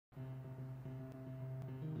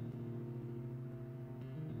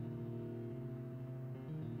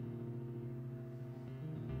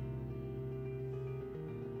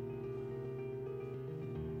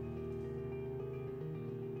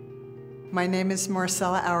My name is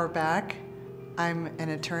Marcella Auerbach. I'm an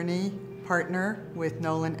attorney partner with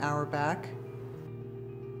Nolan Auerbach.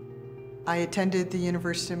 I attended the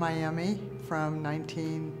University of Miami from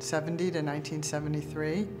 1970 to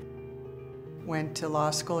 1973. Went to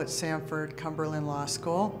law school at Sanford Cumberland Law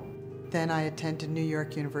School. Then I attended New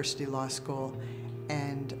York University Law School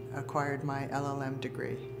and acquired my LLM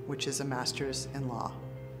degree, which is a master's in law.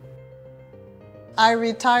 I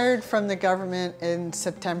retired from the government in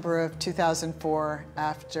September of 2004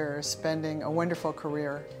 after spending a wonderful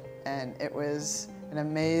career, and it was an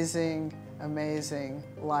amazing, amazing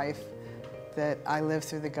life that I lived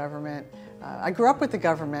through the government. I grew up with the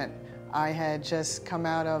government. I had just come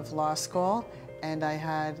out of law school and I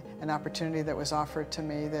had an opportunity that was offered to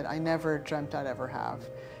me that I never dreamt I'd ever have,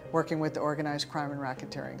 working with the organized crime and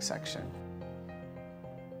racketeering section.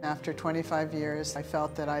 After 25 years, I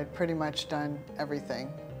felt that I'd pretty much done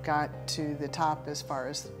everything. Got to the top as far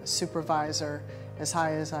as a supervisor, as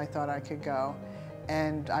high as I thought I could go.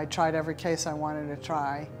 And I tried every case I wanted to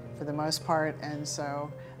try for the most part, and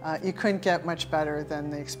so you couldn't get much better than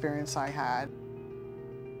the experience I had.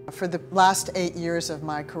 For the last 8 years of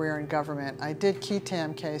my career in government, I did qui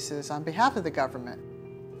tam cases on behalf of the government.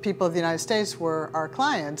 People of the United States were our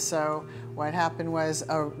clients, so what happened was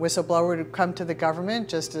a whistleblower would come to the government,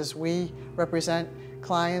 just as we represent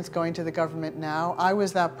clients going to the government now. I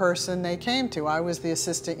was that person they came to. I was the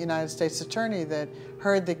assistant United States attorney that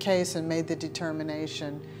heard the case and made the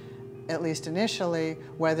determination, at least initially,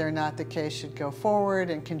 whether or not the case should go forward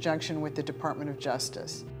in conjunction with the Department of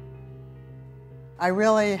Justice. I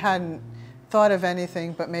really hadn't thought of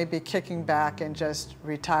anything but maybe kicking back and just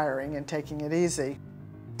retiring and taking it easy.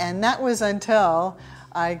 And that was until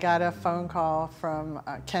I got a phone call from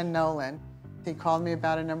Ken Nolan. He called me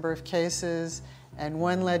about a number of cases, and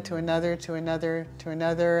one led to another, to another, to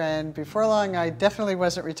another, and before long I definitely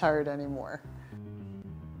wasn't retired anymore.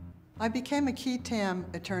 I became a qui tam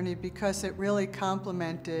attorney because it really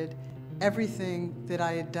complemented everything that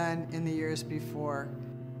I had done in the years before.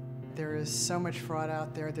 There is so much fraud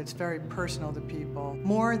out there that's very personal to people,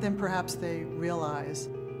 more than perhaps they realize.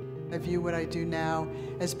 I view what I do now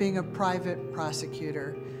as being a private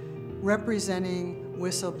prosecutor, representing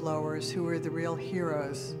whistleblowers who are the real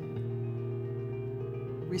heroes.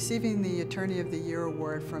 Receiving the Attorney of the Year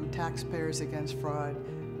award from Taxpayers Against Fraud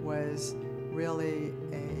was really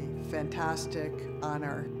a fantastic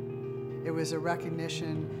honor. It was a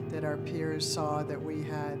recognition that our peers saw that we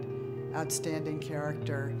had outstanding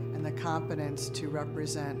character and the competence to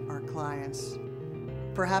represent our clients.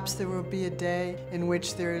 Perhaps there will be a day in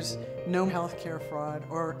which there's no healthcare fraud,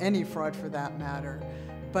 or any fraud for that matter,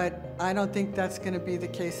 but I don't think that's going to be the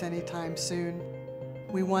case anytime soon.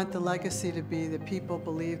 We want the legacy to be that people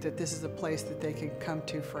believe that this is a place that they can come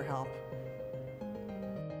to for help.